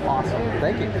weeks. Awesome.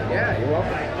 Thank you. Yeah, you're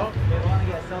welcome.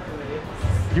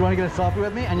 Do you want to get a selfie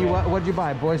with me? And what'd you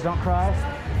buy? Boys Don't Cry?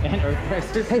 And Earth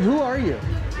Crisis. Hey, who are you?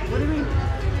 What do you mean?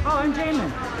 Oh, I'm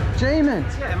Jamin.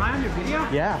 Jamin. Yeah, am I on your video?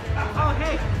 Yeah. Oh,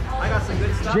 hey. I got some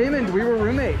good stuff. Jamin, we were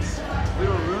roommates. We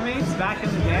were roommates back in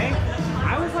the day.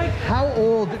 I was like... How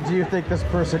old do you think this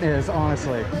person is,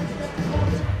 honestly?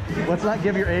 Let's not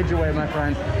give your age away, my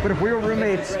friend. But if we were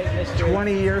roommates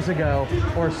 20 years ago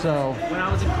or so... When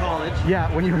I was in college.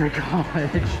 Yeah, when you were in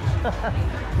college.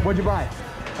 What'd you buy?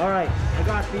 All right, I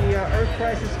got the Earth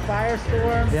Crisis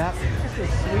Firestorm. Yep. Just a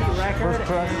sweet record.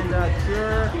 And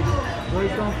Cure,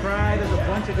 Boys Don't Cry. There's a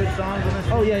bunch of good songs in this.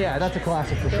 Oh, yeah, that's a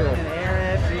classic for sure. And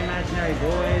Air It, The Imaginary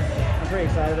Boys. I'm pretty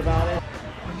excited about it.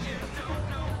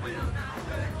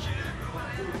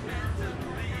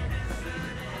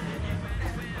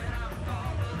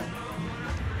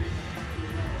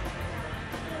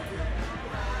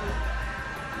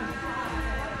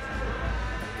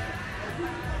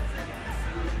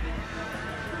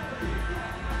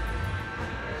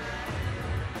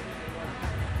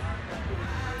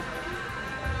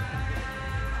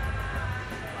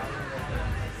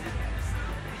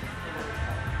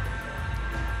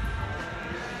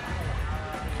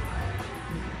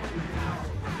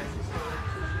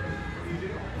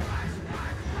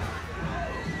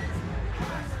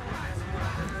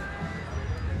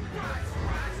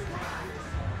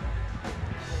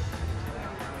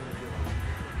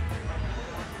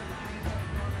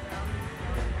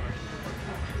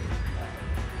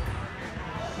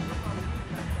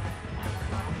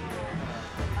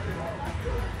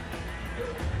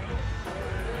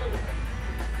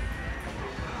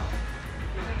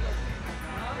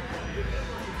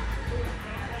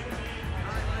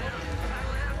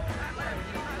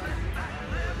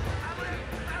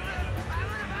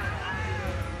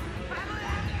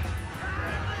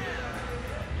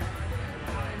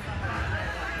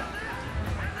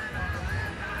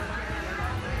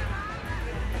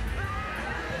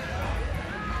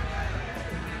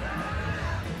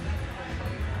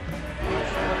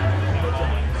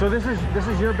 So this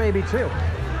is your baby too.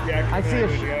 Yeah, I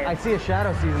see a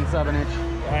Shadow Season 7-inch.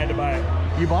 I had to buy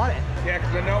it. You bought it? Yeah,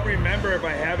 because I don't remember if I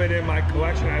have it in my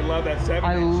collection. I love that 7-inch.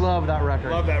 I love that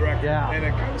record. Love that record. Yeah. And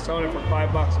I was selling it for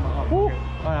 $5 a month. Woo. All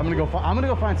right, I'm gonna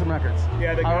go find some records.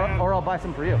 Yeah, the guy or I'll buy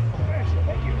some for you.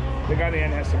 Thank you. The guy in the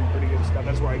end has some pretty good stuff.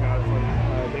 That's where I got it from.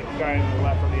 The guy on the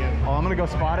left from the end. Oh, I'm gonna go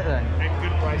spot it then. And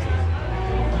good prices.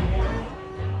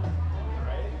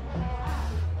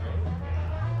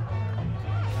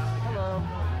 Hello.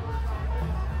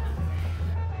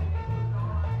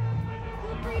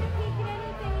 Feel free to peek at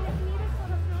anything, and if you need us,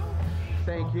 let us know.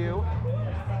 Thank you.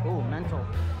 Ooh, mental.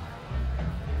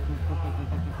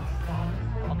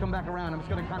 I'll come back around. I'm just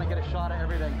gonna kind of get a shot of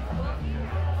everything.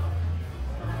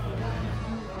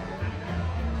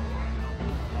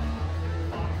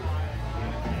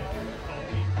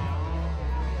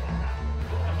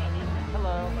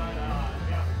 Hello.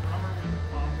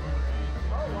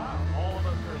 Oh, wow. All of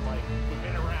us are like, we've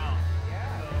been around.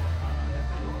 Yeah.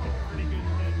 Pretty good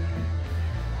thing.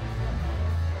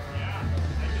 Yeah.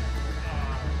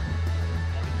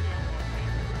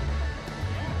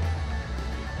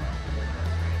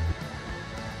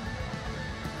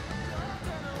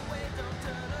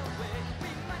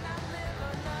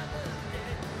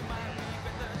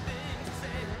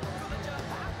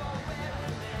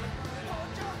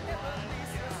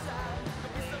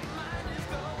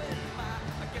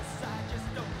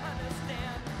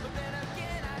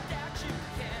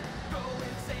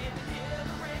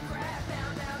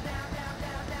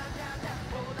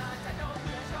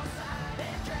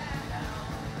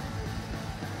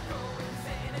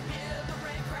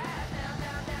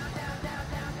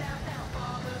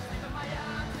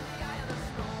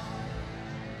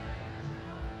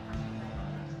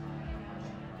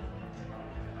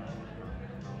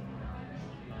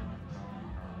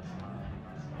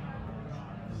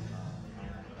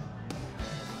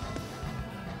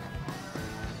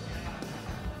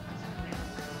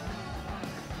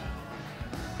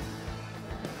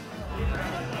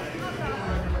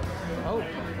 Oh,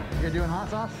 you're doing hot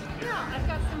sauce? Yeah, I've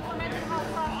got some fermented hot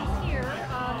sauces here.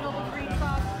 Noble green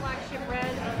sauce, flagship red,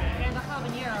 and a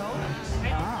habanero.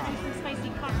 I also do some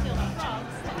spicy cocktail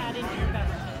shrubs to add into your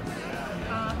beverages.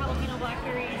 Jalapeno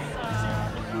blackberries,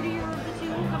 the fruitier of the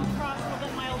two, comes across a little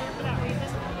bit milder for that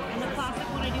reason. And the classic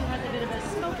one I do has a bit of a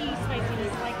smoky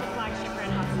spiciness like the flagship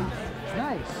red hot sauce.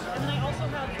 Nice. And then I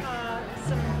also have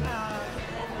some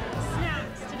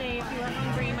snacks today if you are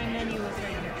hungry. My menu is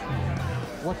right here.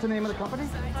 What's the name of the company?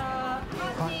 Hot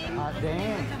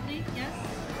Dang. Company, yes.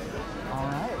 All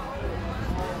right.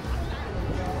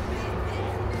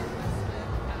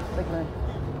 Thanks, man.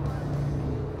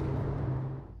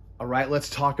 All right, let's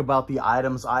talk about the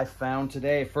items I found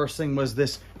today. First thing was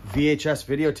this VHS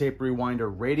videotape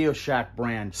rewinder, Radio Shack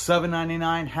brand,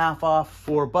 $7.99, half off,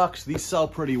 $4. These sell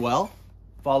pretty well.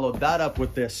 Followed that up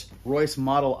with this Royce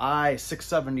Model I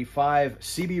 675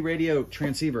 CB radio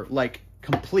transceiver, like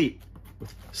complete,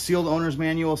 with sealed owner's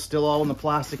manual, still all in the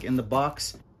plastic in the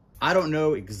box. I don't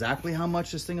know exactly how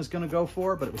much this thing is gonna go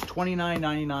for, but it was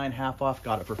 $29.99, half off,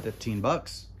 got it for 15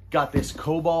 bucks. Got this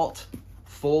Cobalt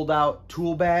fold out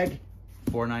tool bag,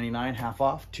 $4.99, half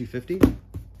off, $2.50.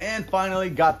 And finally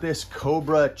got this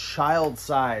Cobra child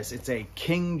size. It's a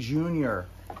King Jr.,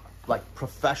 like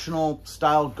professional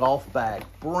style golf bag,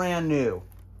 brand new.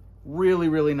 Really,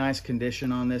 really nice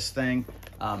condition on this thing.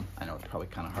 I know it's probably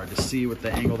kind of hard to see with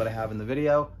the angle that I have in the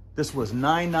video. This was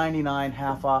 $9.99,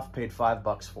 half off, paid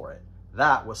 $5 for it.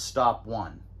 That was stop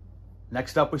one.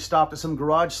 Next up, we stopped at some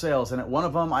garage sales, and at one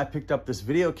of them, I picked up this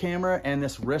video camera and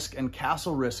this Risk and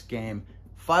Castle Risk game.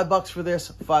 $5 for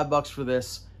this, $5 for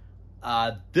this.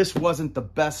 This wasn't the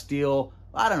best deal.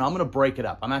 I don't know, I'm gonna break it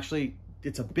up.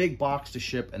 It's a big box to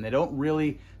ship, and they don't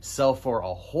really sell for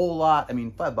a whole lot. I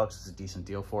mean, $5 is a decent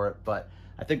deal for it, but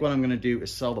I think what I'm gonna do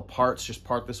is sell the parts, just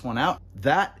part this one out.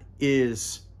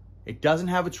 It doesn't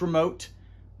have its remote,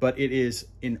 but it is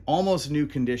in almost new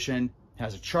condition.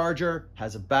 Has a charger,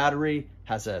 has a battery,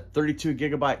 has a 32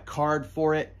 gigabyte card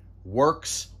for it,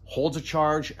 works, holds a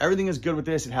charge. Everything is good with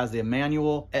this. It has the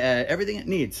manual, everything it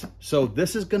needs. So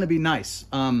this is gonna be nice.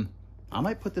 I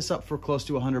might put this up for close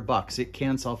to $100. It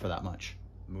can sell for that much.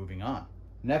 Moving on.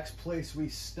 Next place we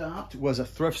stopped was a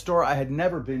thrift store I had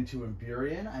never been to in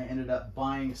Burien. I ended up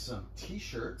buying some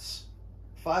t-shirts,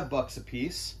 $5 a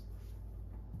piece.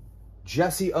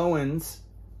 Jesse Owens,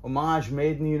 homage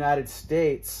made in the United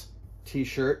States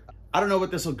t-shirt. I don't know what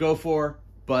this will go for,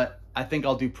 but I think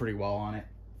I'll do pretty well on it.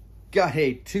 Got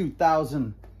a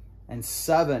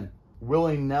 2007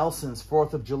 Willie Nelson's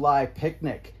 4th of July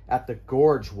picnic at the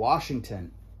Gorge,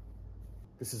 Washington.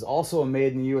 This is also a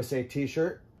made in the USA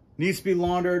t-shirt. Needs to be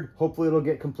laundered. Hopefully it'll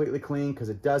get completely clean because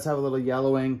it does have a little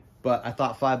yellowing, but I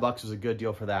thought $5 was a good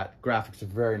deal for that. Graphics are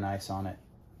very nice on it.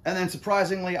 And then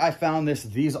surprisingly, I found this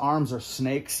These Arms Are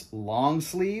Snakes long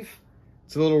sleeve.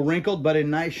 It's a little wrinkled, but in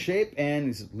nice shape, and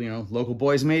it's, you know, local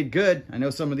boys made good. I know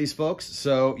some of these folks,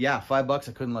 so yeah, $5,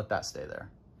 I couldn't let that stay there.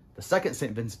 The second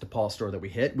St. Vincent de Paul store that we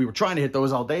hit, we were trying to hit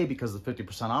those all day because of the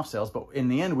 50% off sales, but in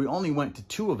the end, we only went to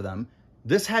 2 of them.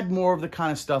 This had more of the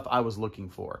kind of stuff I was looking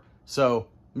for. So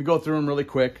let me go through them really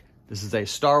quick. This is a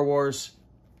Star Wars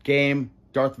game,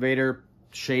 Darth Vader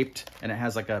shaped, and it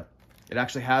has like a, it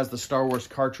actually has the Star Wars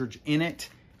cartridge in it.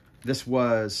 This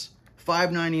was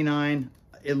 $5.99.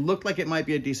 It looked like it might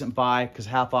be a decent buy because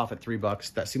half off at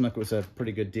 $3. That seemed like it was a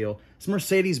pretty good deal. It's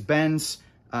Mercedes-Benz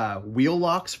wheel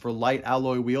locks for light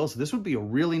alloy wheels. This would be a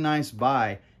really nice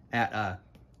buy at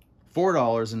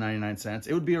 $4.99.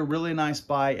 It would be a really nice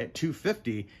buy at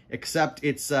 $2.50, except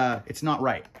it's not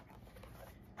right.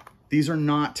 These are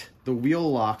not the wheel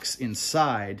locks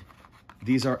inside.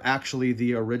 These are actually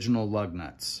the original lug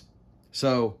nuts.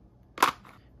 So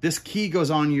this key goes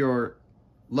on your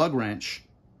lug wrench,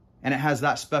 and it has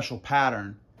that special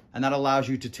pattern, and that allows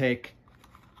you to take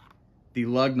the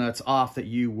lug nuts off that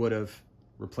you would have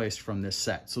replaced from this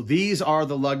set. So these are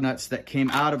the lug nuts that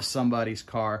came out of somebody's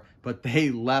car, but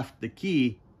they left the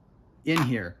key in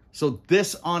here. So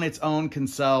this on its own can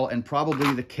sell, and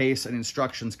probably the case and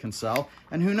instructions can sell.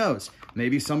 And who knows,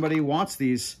 maybe somebody wants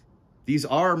these. These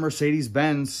are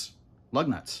Mercedes-Benz lug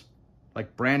nuts,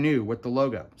 like brand new with the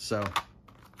logo. So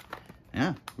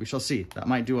yeah, we shall see. That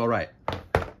might do all right.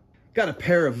 Got a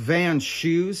pair of Vans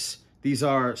shoes. These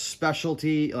are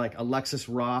specialty, like Alexis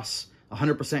Ross,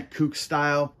 100% kook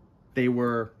style. They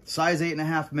were size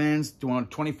 8.5 men's, doing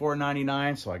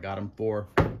 $24.99, so I got them for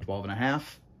 $12.50.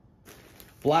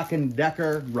 Black &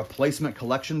 Decker replacement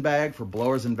collection bag for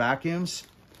blowers and vacuums.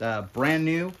 Brand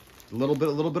new, a little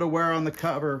bit of wear on the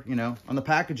cover, you know, on the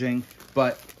packaging,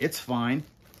 but it's fine.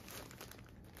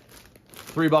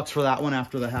 $3 for that one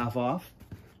after the half off.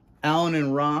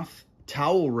 Allen & Roth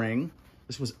towel ring.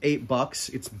 This was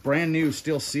 $8. It's brand new,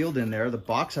 still sealed in there. The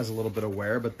box has a little bit of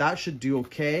wear, but that should do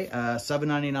okay.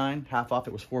 $7.99, half off,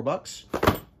 it was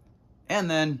 $4. And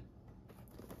then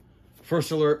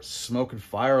First Alert smoke and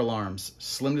fire alarms.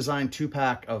 Slim design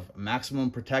 2-pack of maximum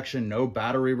protection, no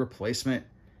battery replacement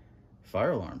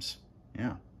fire alarms.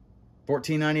 Yeah.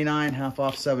 $14.99, half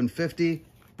off $7.50.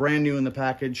 Brand new in the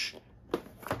package.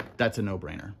 That's a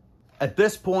no-brainer. At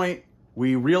this point,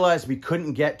 we realized we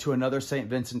couldn't get to another St.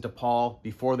 Vincent de Paul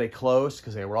before they closed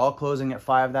because they were all closing at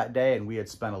 5 that day and we had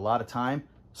spent a lot of time.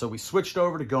 So we switched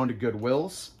over to going to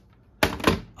Goodwill's.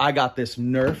 I got this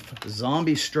Nerf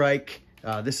Zombie Strike.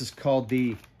 This is called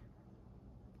the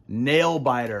Nail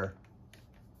Biter.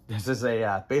 This is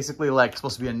a basically like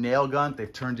supposed to be a nail gun.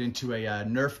 They've turned into a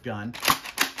Nerf gun.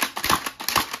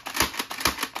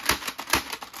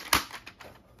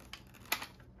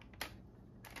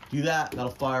 Do that,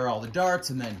 that'll fire all the darts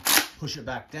and then push it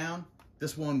back down.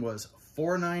 This one was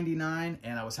 $4.99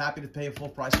 and I was happy to pay a full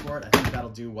price for it. I think that'll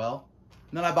do well.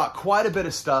 And then I bought quite a bit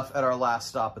of stuff at our last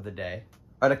stop of the day.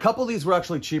 All right, a couple of these were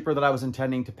actually cheaper than I was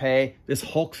intending to pay. This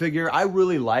Hulk figure, I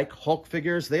really like Hulk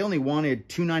figures. They only wanted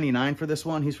 $2.99 for this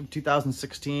one. He's from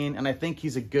 2016 and I think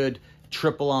he's a good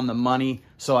triple on the money.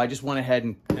 So I just went ahead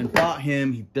and bought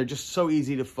him. They're just so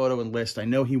easy to photo and list. I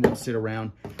know he won't sit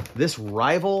around. This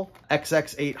Rival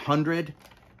XX800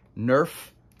 Nerf.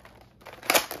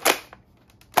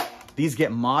 These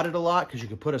get modded a lot because you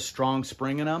can put a strong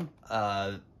spring in them.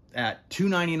 At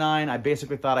 $2.99, I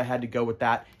basically thought I had to go with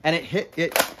that. And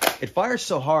it fires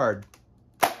so hard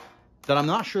that I'm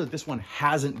not sure that this one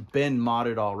hasn't been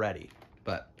modded already.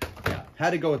 But yeah, had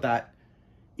to go with that.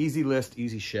 Easy list,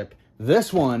 easy ship.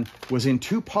 This one was in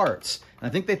 2 parts. And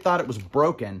I think they thought it was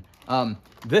broken.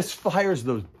 This fires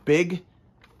those big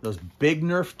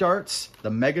Nerf darts,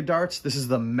 the Mega Darts. This is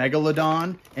the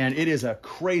Megalodon, and it is a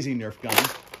crazy Nerf gun.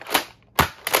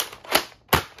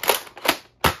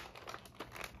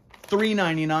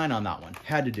 $3.99 on that one.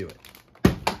 Had to do it.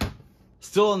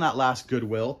 Still in that last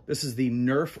Goodwill, this is the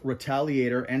Nerf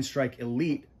Retaliator N-Strike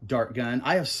Elite dart gun.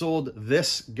 I have sold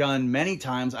this gun many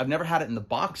times. I've never had it in the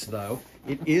box though.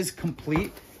 It is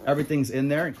complete. Everything's in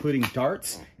there, including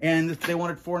darts. And they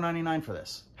wanted $4.99 for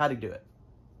this. Had to do it.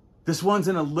 This one's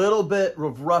in a little bit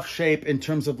of rough shape in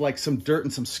terms of like some dirt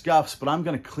and some scuffs, but I'm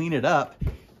gonna clean it up.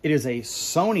 It is a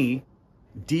Sony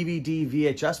DVD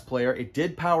VHS player. It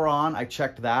did power on. I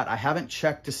checked that. I haven't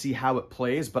checked to see how it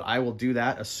plays, but I will do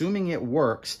that. Assuming it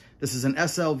works. This is an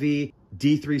SLV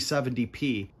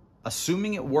D370P.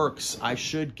 Assuming it works, I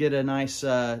should get a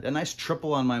nice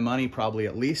triple on my money, probably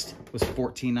at least. It was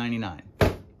 $14.99.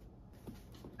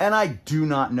 And I do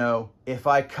not know if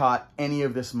I caught any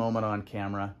of this moment on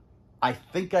camera. I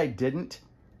think I didn't.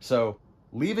 So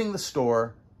leaving the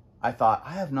store, I thought,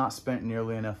 I have not spent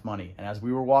nearly enough money. And as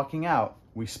we were walking out,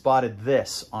 we spotted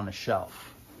this on a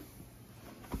shelf.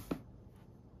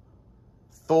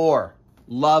 Thor,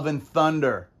 Love and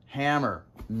Thunder, hammer,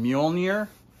 Mjolnir,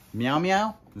 meow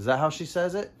meow, is that how she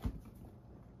says it?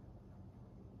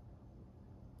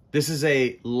 This is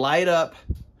a light up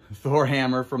Thor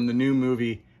hammer from the new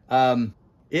movie. It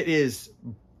is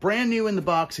brand new in the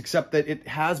box, except that it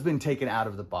has been taken out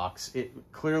of the box. It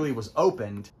clearly was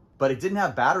opened, but it didn't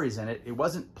have batteries in it. It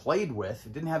wasn't played with.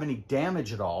 It didn't have any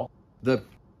damage at all. The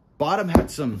bottom had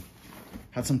some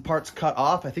parts cut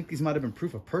off. I think these might have been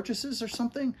proof of purchases or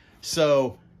something.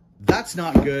 So that's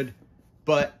not good,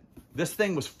 but this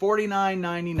thing was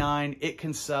 $49.99. It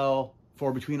can sell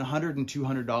for between $100 and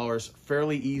 $200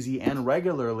 fairly easy and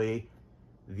regularly.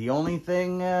 The only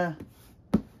thing, I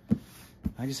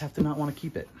just have to not want to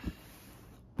keep it.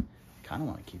 Kind of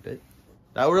want to keep it.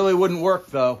 That really wouldn't work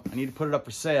though. I need to put it up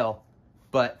for sale,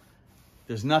 but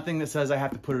there's nothing that says I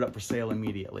have to put it up for sale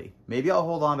immediately. Maybe I'll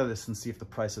hold on to this and see if the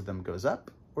price of them goes up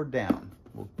or down.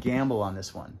 We'll gamble on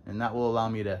this one, and that will allow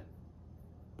me to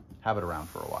have it around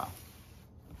for a while.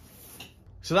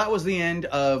 So that was the end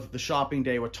of the shopping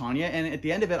day with Tonja, and at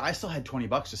the end of it, I still had 20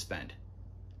 bucks to spend.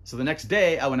 So the next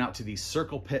day, I went out to the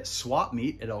Circle Pit swap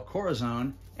meet at El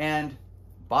Corazon and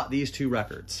bought these two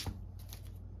records.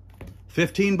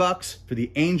 15 bucks for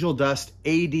the Angel Dust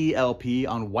AD-LP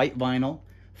on white vinyl.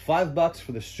 5 bucks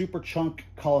for the Super Chunk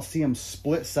Coliseum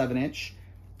split 7-inch.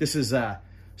 This is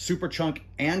Super Chunk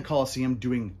and Coliseum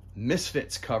doing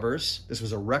Misfits covers. This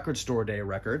was a record store day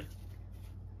record.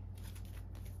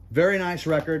 Very nice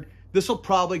record. This will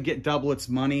probably get double its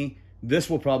money. This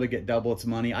will probably get double its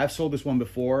money. I've sold this one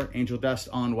before, Angel Dust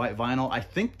on white vinyl. I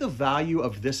think the value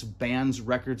of this band's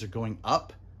records are going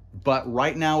up, but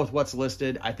right now with what's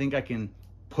listed, I think I can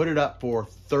put it up for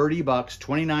 30 bucks,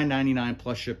 $29.99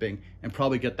 plus shipping, and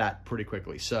probably get that pretty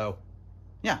quickly. So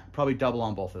yeah, probably double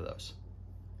on both of those.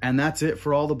 And that's it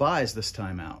for all the buys this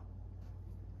time out.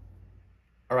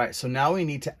 All right, so now we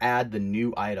need to add the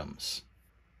new items.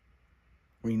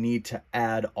 We need to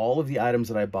add all of the items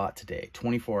that I bought today,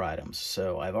 24 items.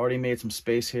 So I've already made some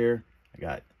space here. I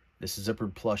got this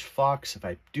zippered plush fox. If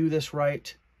I do this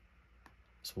right,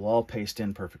 this will all paste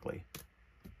in perfectly.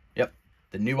 Yep,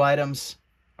 the new items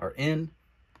are in,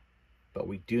 but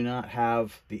we do not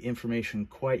have the information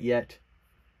quite yet.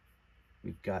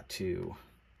 We've got to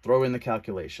throw in the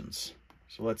calculations.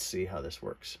 So let's see how this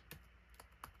works.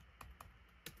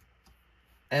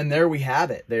 And there we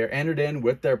have it. They are entered in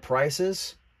with their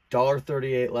prices,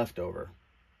 $1.38 left over.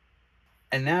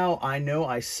 And now I know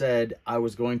I said I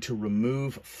was going to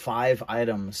remove 5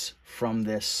 items from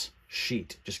this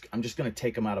sheet. I'm just going to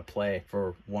take them out of play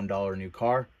for $1 new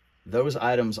car. Those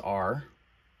items are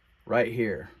right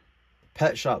here.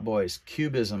 Pet Shop Boys,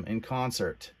 Cubism in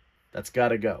Concert. That's got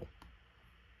to go.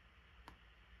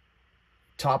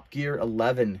 Top Gear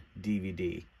 11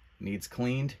 DVD. Needs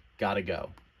cleaned. Got to go.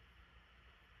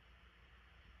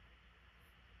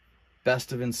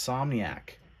 Best of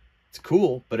Insomniac. It's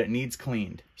cool, but it needs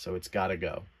cleaned, so it's got to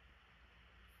go.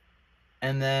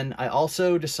 And then I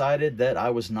also decided that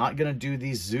I was not going to do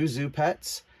these Zuzu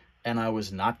pets, and I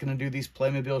was not going to do these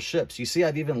Playmobil ships. You see,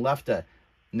 I've even left a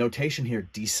notation here,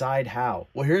 decide how.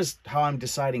 Well, here's how I'm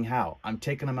deciding how. I'm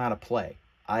taking them out of play.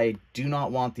 I do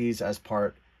not want these as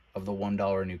part of the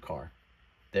 $1 new car.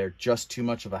 They're just too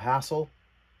much of a hassle,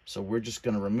 so we're just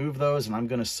going to remove those, and I'm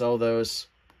going to sell those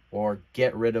or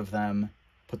get rid of them,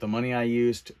 put the money I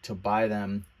used to buy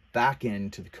them back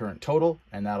into the current total,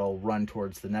 and that'll run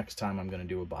towards the next time I'm going to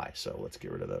do a buy. So let's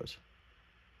get rid of those.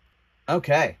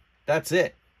 Okay, that's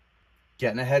it.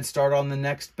 Getting a head start on the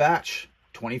next batch,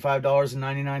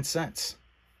 $25.99.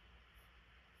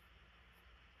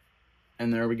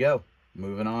 And there we go.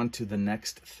 Moving on to the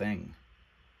next thing.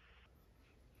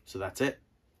 So that's it.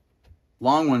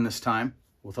 Long one this time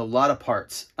with a lot of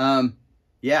parts.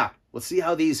 Yeah, let's see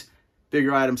how these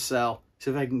bigger items sell. See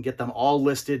if I can get them all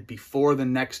listed before the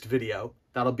next video.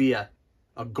 That'll be a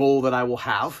goal that I will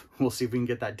have. We'll see if we can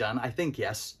get that done. I think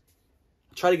yes.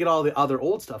 I'll try to get all the other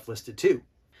old stuff listed too.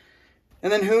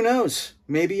 And then who knows?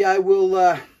 Maybe I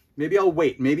will, maybe I'll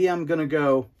wait. Maybe I'm going to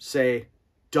go, say,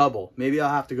 double. Maybe I'll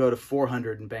have to go to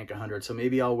 400 and bank 100. So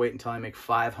maybe I'll wait until I make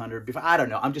 500 before. I don't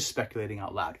know. I'm just speculating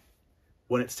out loud.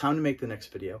 When it's time to make the next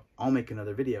video, I'll make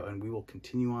another video and we will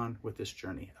continue on with this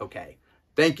journey. Okay.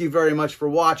 Thank you very much for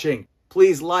watching.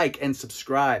 Please like and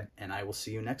subscribe, and I will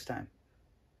see you next time.